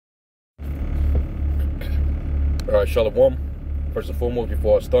All right, Shalom. First and foremost,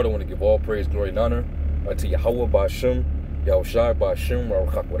 before I start, I want to give all praise, glory, and honor unto Yahweh Ba'Shem, Yahushai Ba'Shem,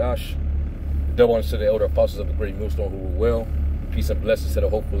 Rachakwadash. The devil unto the elder apostles of the great millstone who rule well. Peace and blessings to the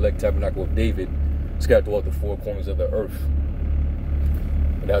hopeful elect tabernacle of David, scattered throughout the four corners of the earth.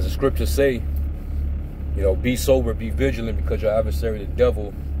 And as the scriptures say, be sober, be vigilant, because your adversary, the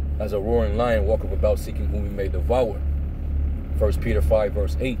devil, as a roaring lion, walketh about seeking whom he may devour. 1 Peter 5,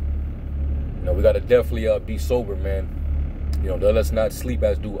 verse 8. We got to definitely be sober, man. Let us not sleep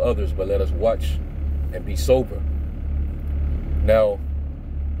as do others, but let us watch and be sober. Now,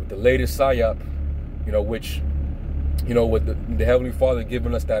 with the latest Psyop, which, with the Heavenly Father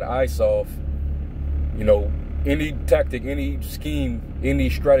giving us that eye salve, any tactic, any scheme,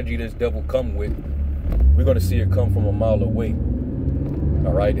 any strategy this devil come with, we're going to see it come from a mile away.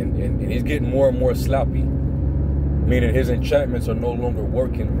 All right? And he's getting more and more sloppy, meaning his enchantments are no longer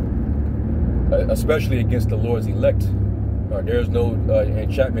working, especially against the Lord's elect. There's no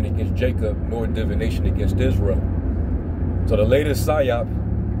enchantment against Jacob, nor divination against Israel. So the latest Psyop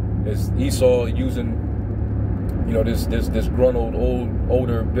is Esau using, this gruntled,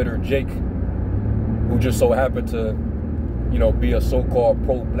 older, bitter Jake, who just so happened to, be a so-called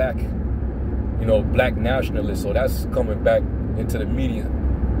pro-black, black nationalist. So that's coming back into the media.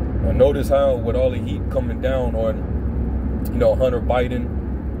 Now notice how, with all the heat coming down on, Hunter Biden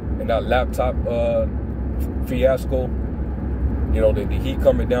and that laptop fiasco, the heat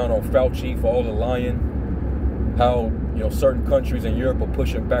coming down on Fauci for all the lying, how, certain countries in Europe are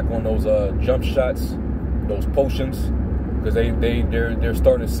pushing back on those jump shots, those potions, because they're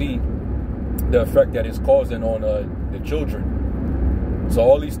starting to see the effect that it's causing on the children. So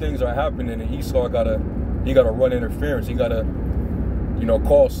all these things are happening, and Esau gotta run interference. He gotta,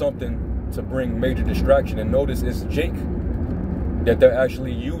 cause something to bring major distraction. And notice it's Jake that they're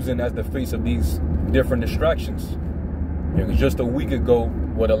actually using as the face of these different distractions. Because just a week ago,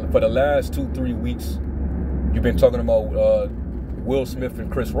 for the last 2-3 weeks, you've been talking about Will Smith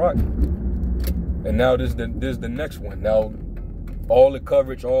and Chris Rock, and now this is the next one. Now, all the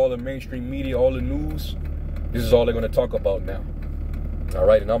coverage, all the mainstream media, all the news, this is all they're going to talk about now. All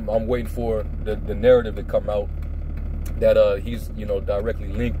right, and I'm waiting for the narrative to come out that he's directly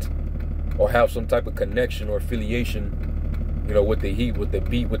linked or have some type of connection or affiliation, with the heat, with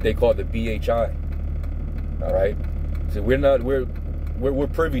what they call the BHI. All right. So we're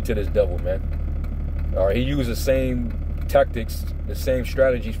privy to this devil, man. All right, he used the same tactics, the same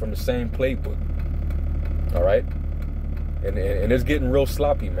strategies from the same playbook. All right, and it's getting real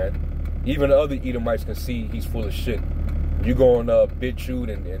sloppy, man. Even the other Edomites can see he's full of shit. You go on BitChute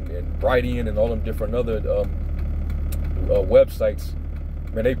and Brightian and all them different other websites,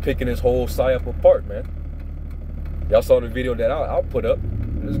 man. They picking his whole Psyop apart, man. Y'all saw the video that I'll put up.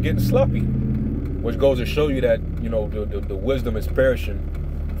 It's getting sloppy. Which goes to show you that, the wisdom is perishing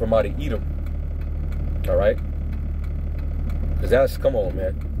from out of Edom. All right? Because come on,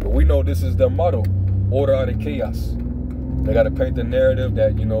 man. But we know this is their motto, order out of chaos. They got to paint the narrative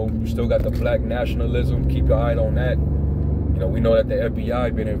that, you still got the black nationalism. Keep your eye on that. We know that the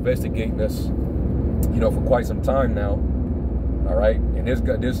FBI been investigating us, for quite some time now. All right? And you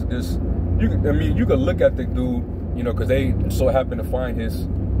could look at the dude, because they so happen to find his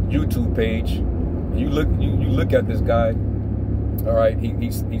YouTube page. You look at this guy. All right,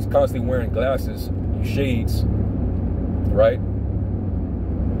 he's constantly wearing glasses, shades. Right?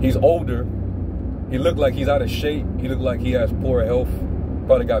 He's older. He looked like he's out of shape. He looked like he has poor health.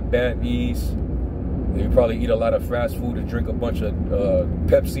 Probably got bad knees. He probably eat a lot of fast food and drink a bunch of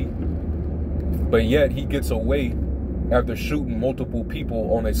Pepsi. But yet he gets away after shooting multiple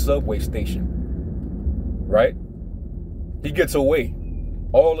people on a subway station. Right? He gets away.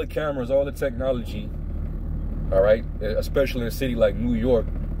 All the cameras, all the technology, all right, especially in a city like New York,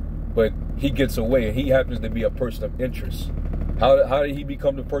 but he gets away, and he happens to be a person of interest. How did he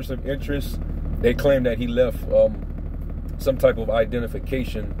become the person of interest? They claim that he left some type of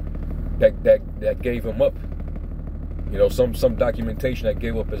identification that gave him up. Some documentation that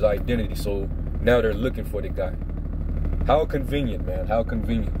gave up his identity. So now they're looking for the guy. How convenient, man. How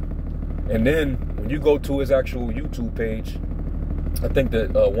convenient. And then when you go to his actual YouTube page, I think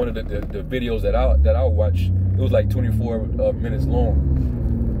that one of the videos that I watched, it was like 24 minutes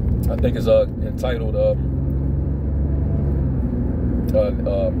long. I think it's entitled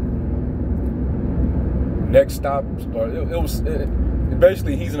Next Stop, or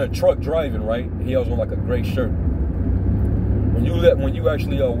basically he's in a truck driving, right? He has on like a gray shirt. When you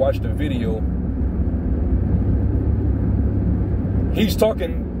actually watch the video, he's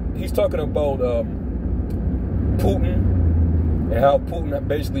talking about Putin. And how Putin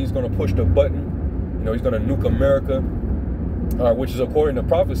basically is going to push the button You know, he's going to nuke America, which is according to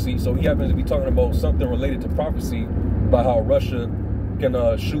prophecy. So he happens to be talking about something related to prophecy about how Russia can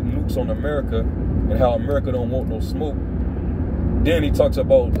shoot nukes on America and how America don't want no smoke. Then he talks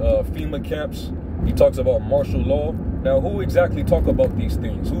about FEMA camps. He talks about martial law. Now, who exactly talk about these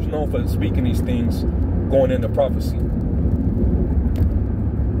things? Who's known for speaking these things going into prophecy?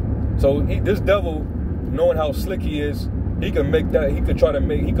 So this devil, knowing how slick he is, he can make that, he could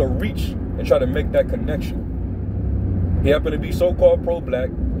reach and try to make that connection. He happened to be so-called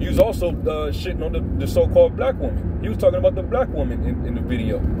pro-black. He was also shitting on the so-called black woman. He was talking about the black woman in the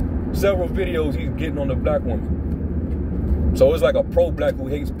video. Several videos he's getting on the black woman. So it's like a pro-black who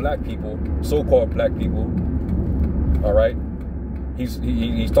hates black people, so-called black people. All right. He's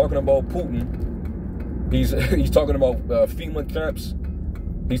talking about Putin. He's talking about FEMA camps.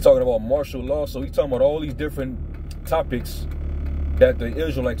 He's talking about martial law. So he's talking about all these different topics that the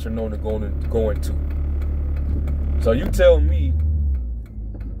Israelites are known to go into. So you tell me,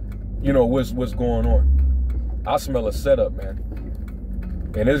 you know, what's going on. I smell a setup, man.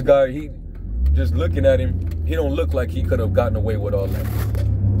 And this guy, he just looking at him, he don't look like he could have gotten away with all that.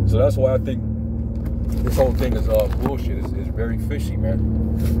 So that's why I think this whole thing is bullshit. It's very fishy, man.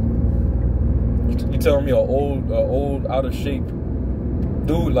 You telling me an old, out of shape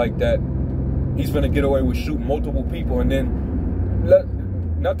dude like that, he's gonna get away with shooting multiple people, and then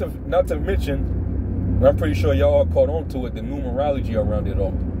not to mention, and I'm pretty sure y'all caught on to it, the numerology around it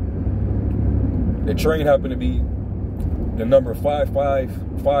all. The train happened to be the number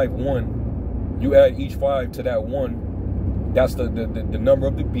 5551. You add each 5 to that 1. That's the number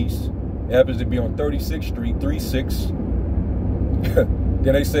of the beast. It happens to be on 36th Street, 36.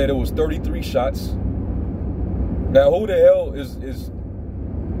 Then they said it was 33 shots. Now, who the hell is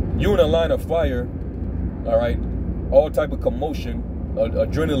you in a line of fire? All right, all type of commotion,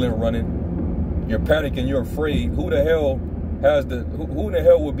 adrenaline running. You're panicking. You're afraid. Who the hell who in the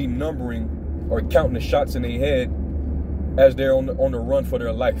hell would be numbering or counting the shots in their head as they're on the run for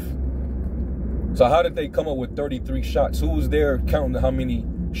their life? So how did they come up with 33 shots? Who was there counting how many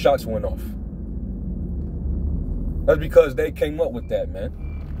shots went off? That's because they came up with that, man.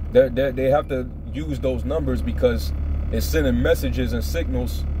 They have to use those numbers because it's sending messages and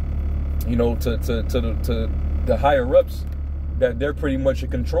signals, you know, to the higher ups that they're pretty much in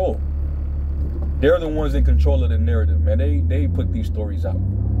control. They're the ones in control of the narrative, man. They put these stories out.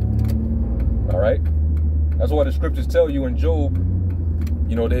 All right. That's why the scriptures tell you in Job,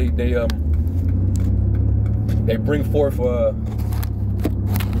 you know, they bring forth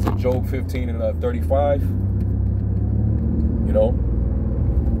Job 15 and 35. You know,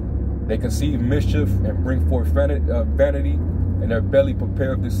 they conceive mischief and bring forth vanity, and their belly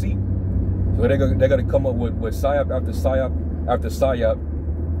prepare deceit. So they're gonna come up with Psyop after Psyop after Psyop,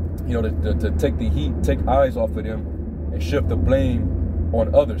 you know, to take the heat, take eyes off of them, and shift the blame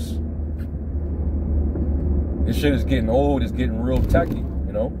on others. This shit is getting old. It's getting real tacky,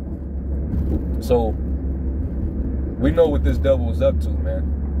 you know. So we know what this devil is up to, man,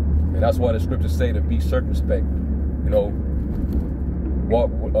 and that's why the scriptures say to be circumspect. You know,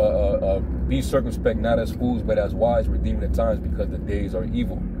 be circumspect, not as fools, but as wise, redeeming the times, because the days are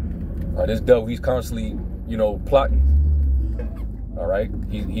evil. This devil, he's constantly, you know, plotting. All right,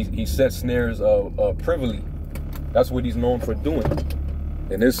 he sets snares privily. That's what he's known for doing.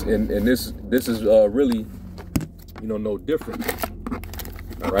 And this is really, you know, no different.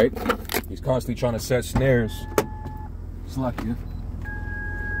 All right, he's constantly trying to set snares. It's like it.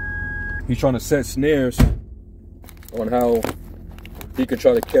 He's trying to set snares on how he can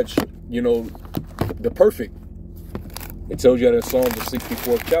try to catch, you know, the perfect. It tells you that in Psalms, the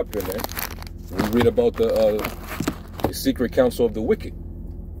 64th chapter, man. We read about the secret counsel of the wicked.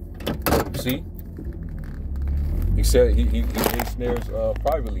 See? He said he laid snares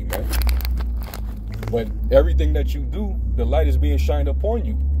privately, man. But everything that you do, the light is being shined upon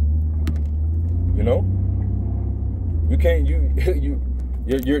you. You know? You can't,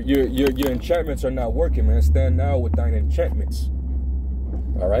 your enchantments are not working, man. Stand now with thine enchantments.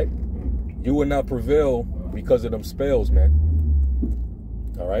 All right? You will not prevail because of them spells, man.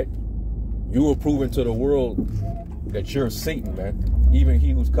 All right? You are proving to the world that you're Satan, man. Even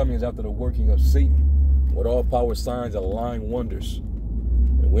he who's coming is after the working of Satan, with all power, signs, and lying wonders.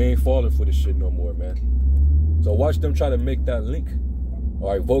 And we ain't falling for this shit no more, man. So watch them try to make that link. All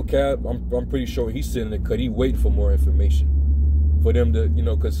right, Vocab, I'm pretty sure he's sitting there because he's waiting for more information. For them to, you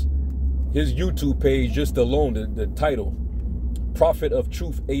know, because his YouTube page, just alone, the title, Prophet of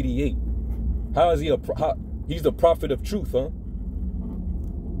Truth 88. How is he he's the prophet of truth, huh?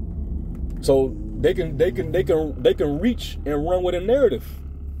 So they can reach and run with a narrative.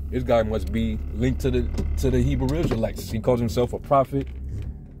 This guy must be linked to the Hebrew Israelites. He calls himself a prophet.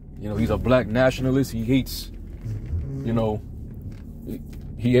 You know, he's a black nationalist. He hates, you know,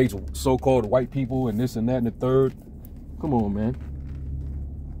 he hates so-called white people and this and that and the third. Come on, man.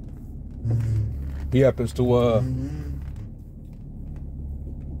 He happens to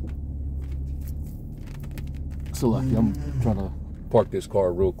so lucky. I'm trying to park this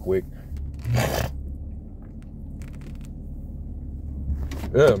car real quick.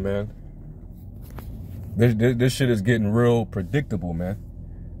 Yeah, man. This shit is getting real predictable, man.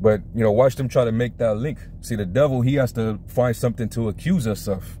 But, you know, watch them try to make that link. See, the devil, he has to find something to accuse us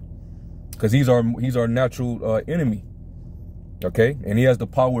of. Because he's our natural enemy. Okay? And he has the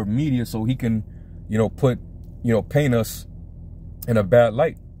power of media, so he can, you know, paint us in a bad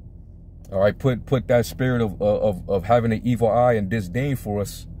light. All right? Put that spirit of having an evil eye and disdain for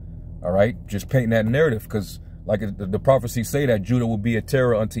us. All right? Just painting that narrative. Because, like the prophecies say, that Judah will be a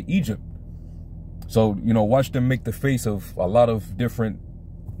terror unto Egypt. So, you know, watch them make the face of a lot of different,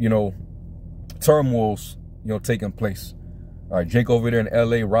 you know, turmoils, you know, taking place. All right, Jake over there in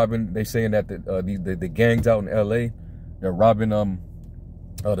L.A. robbing. They saying that the gangs out in L.A. they're robbing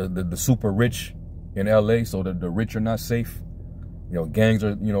the super rich in L.A. so the rich are not safe. You know, gangs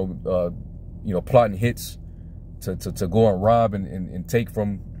are plotting hits to go and rob and take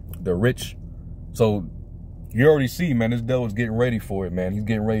from the rich. So you already see, man, this devil's getting ready for it, man. He's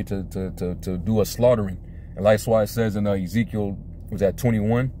getting ready to do a slaughtering, and that's why it says in Ezekiel, was that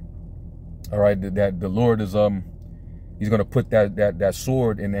 21? All right, that the Lord is he's gonna put that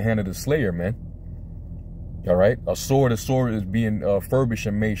sword in the hand of the slayer, man. All right, a sword is being furbished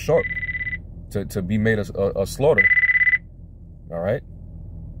and made sharp to be made a slaughter. All right,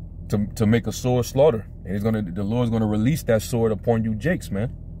 to make a sword slaughter, and the Lord's gonna release that sword upon you, Jakes,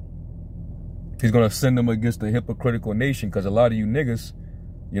 man. He's gonna send them against the hypocritical nation, because a lot of you niggas,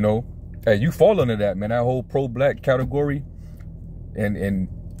 you know, hey, you fall under that, man. That whole pro-black category. And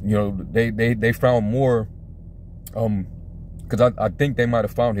you know, they found more, because I think they might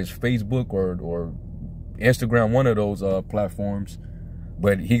have found his Facebook or Instagram, one of those platforms.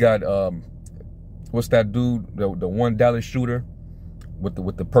 But he got what's that dude, the one Dallas shooter with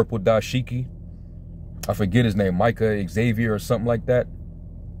the purple dashiki? I forget his name, Micah Xavier or something like that.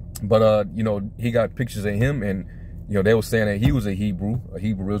 But you know, he got pictures of him, and you know, they were saying that he was a Hebrew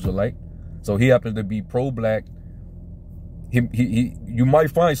Israelite. So he happens to be pro-black. You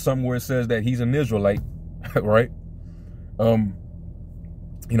might find somewhere it says that he's an Israelite, right? You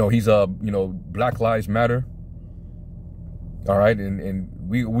know, he's you know, Black Lives Matter. All right, and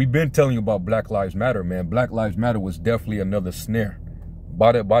we've been telling you about Black Lives Matter, man. Black Lives Matter was definitely another snare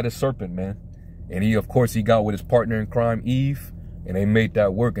by the serpent, man. And he, of course, he got with his partner in crime, Eve, and they made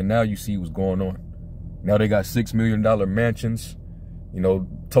that work. And now you see what's going on. Now they got $6 million mansions, you know,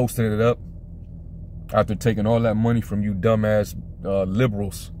 toasting it up. After taking all that money from you dumbass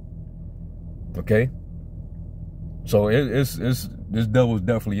liberals. Okay? So this devil's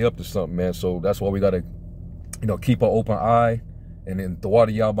definitely up to something, man. So that's why we gotta, you know, keep an open eye. And then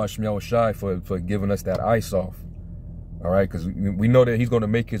Thawada Yahbashim Yahushai for giving us that ice off. All right? Because we know that he's gonna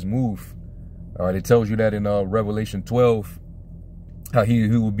make his move. All right, it tells you that in Revelation 12, how he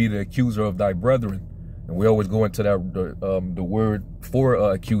will be the accuser of thy brethren. And we always go into that the word for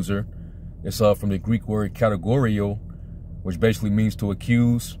accuser. It's from the Greek word kategorio, which basically means to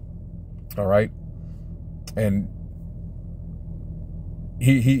accuse. All right, and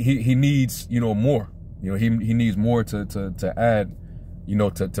he needs, you know, more. You know, he needs more to add, you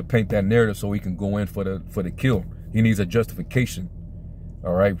know, to paint that narrative so he can go in for the kill. He needs a justification.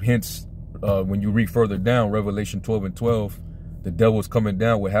 All right. Hence, when you read further down, Revelation 12 and 12, the devil's coming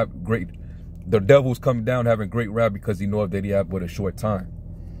down having great wrath, because he knoweth that he have but a short time.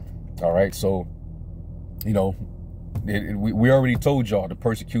 All right, so, you know, we already told y'all the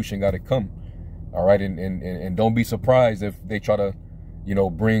persecution got to come. All right, and don't be surprised if they try to, you know,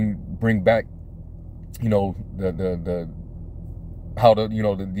 bring back, you know,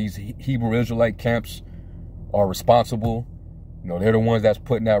 these Hebrew Israelite camps are responsible. You know, they're the ones that's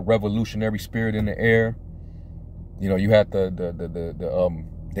putting that revolutionary spirit in the air. You know, you had the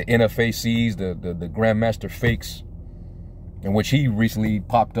NFACs, the Grandmaster Fakes, in which he recently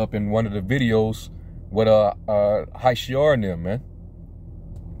popped up in one of the videos with High Shiar in them, man.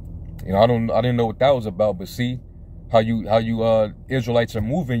 You know, I didn't know what that was about, but see how you Israelites are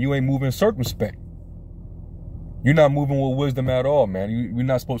moving. You ain't moving circumspect. You're not moving with wisdom at all, man. You're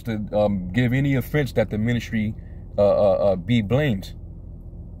not supposed to give any offense that the ministry be blamed.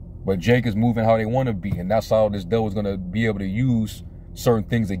 But Jake is moving how they want to be, and that's how this devil is gonna be able to use certain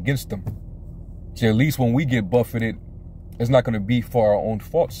things against them. See, at least when we get buffeted it's not going to be for our own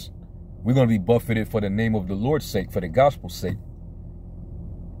faults. We're going to be buffeted for the name of the Lord's sake, for the gospel's sake.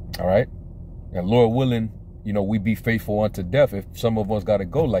 All right? And Lord willing, you know, we be faithful unto death if some of us got to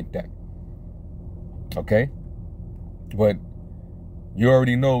go like that. Okay? But you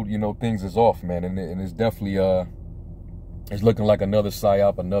already know, you know, things is off, man. And it's definitely, it's looking like another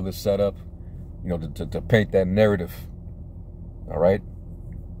psyop, another setup, you know, to paint that narrative. All right?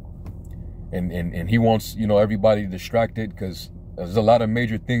 And he wants, you know, everybody distracted because there's a lot of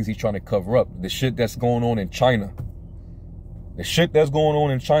major things he's trying to cover up. The shit that's going on in China. The shit that's going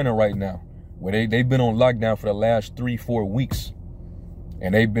on in China right now, where they've been on lockdown for the last 3-4 weeks.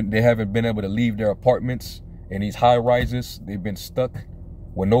 And they haven't been able to leave their apartments in these high rises. They've been stuck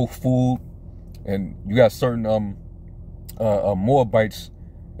with no food. And you got certain Moabites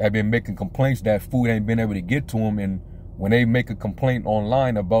that have been making complaints that food ain't been able to get to them. And when they make a complaint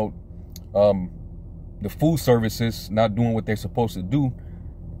online about the food services not doing what they're supposed to do,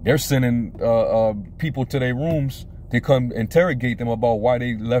 they're sending people to their rooms to come interrogate them about why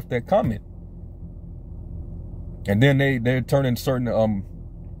they left that comment. And then they're turning certain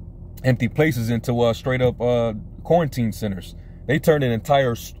empty places into straight up quarantine centers. They turned an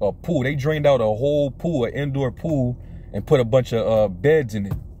entire pool. They drained out a whole pool, an indoor pool, and put a bunch of beds in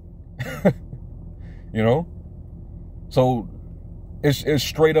it. You know? So it's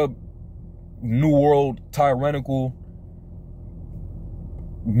straight up New World tyrannical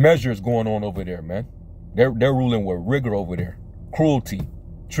measures going on over there, man. They're ruling with rigor over there. Cruelty.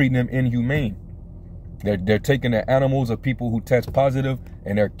 Treating them inhumane. They're taking the animals of people who test positive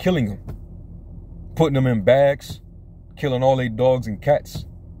and they're killing them. Putting them in bags. Killing all their dogs and cats.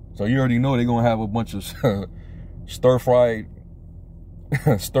 So you already know they're going to have a bunch of stir-fried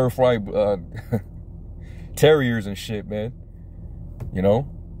terriers and shit, man. You know?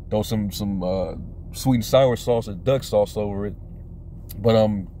 Throw some sweet and sour sauce or duck sauce over it. But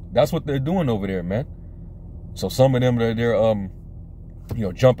that's what they're doing over there, man. So some of them, they're you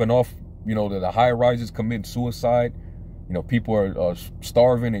know, jumping off, you know, the high rises, committing suicide. You know, people are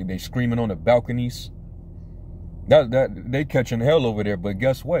starving and they screaming on the balconies. That they catching hell over there. But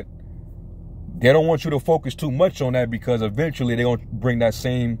guess what? They don't want you to focus too much on that because eventually they're gonna bring that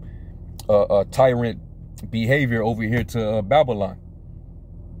same tyrant behavior over here to Babylon.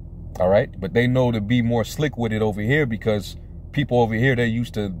 All right, but they know to be more slick with it over here because people over here, they're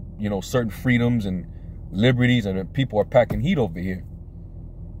used to, you know, certain freedoms and liberties, and people are packing heat over here.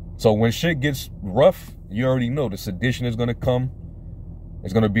 So when shit gets rough, you already know the sedition is going to come.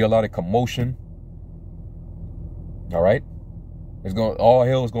 There's going to be a lot of commotion. All right, all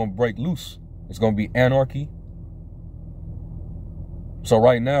hell is going to break loose. It's going to be anarchy. So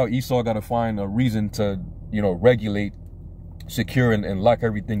right now, Esau got to find a reason to, you know, regulate, secure, and lock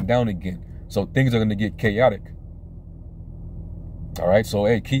everything down again. So things are going to get chaotic. All right, so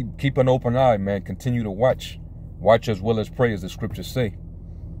hey, keep an open eye, man. Continue to watch as well as pray, as the scriptures say.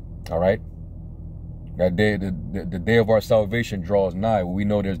 All right, that day, the day of our salvation draws nigh. We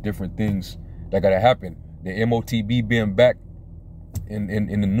know there's different things that got to happen. The MOTB being back in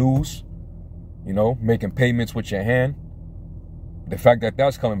the news, you know, making payments with your hand. The fact that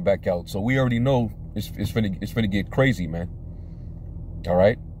that's coming back out, so we already know it's finna get crazy, man. All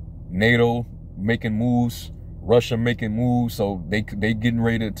right, NATO making moves, Russia making moves, so they getting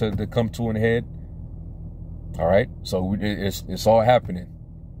ready to come to an head. All right, so it's all happening.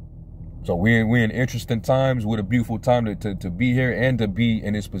 So we're in interesting times. With a beautiful time to be here and to be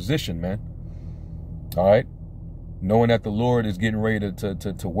in this position, man. All right, knowing that the Lord is getting ready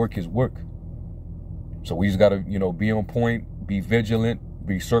to work His work. So we just gotta, you know, be on point, be vigilant,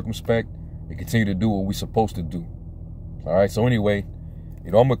 be circumspect, and continue to do what we're supposed to do. All right. So anyway,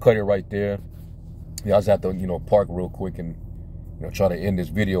 you know, I'm gonna cut it right there. Yeah, I just have to, you know, park real quick and, you know, try to end this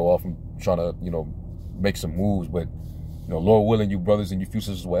video off. I'm trying to, you know, make some moves, but, you know, Lord willing, you brothers and you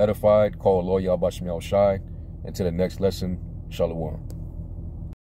sisters were edified. Call Lord Yahweh Shem Yahweh Shai. Until the next lesson, Shalom.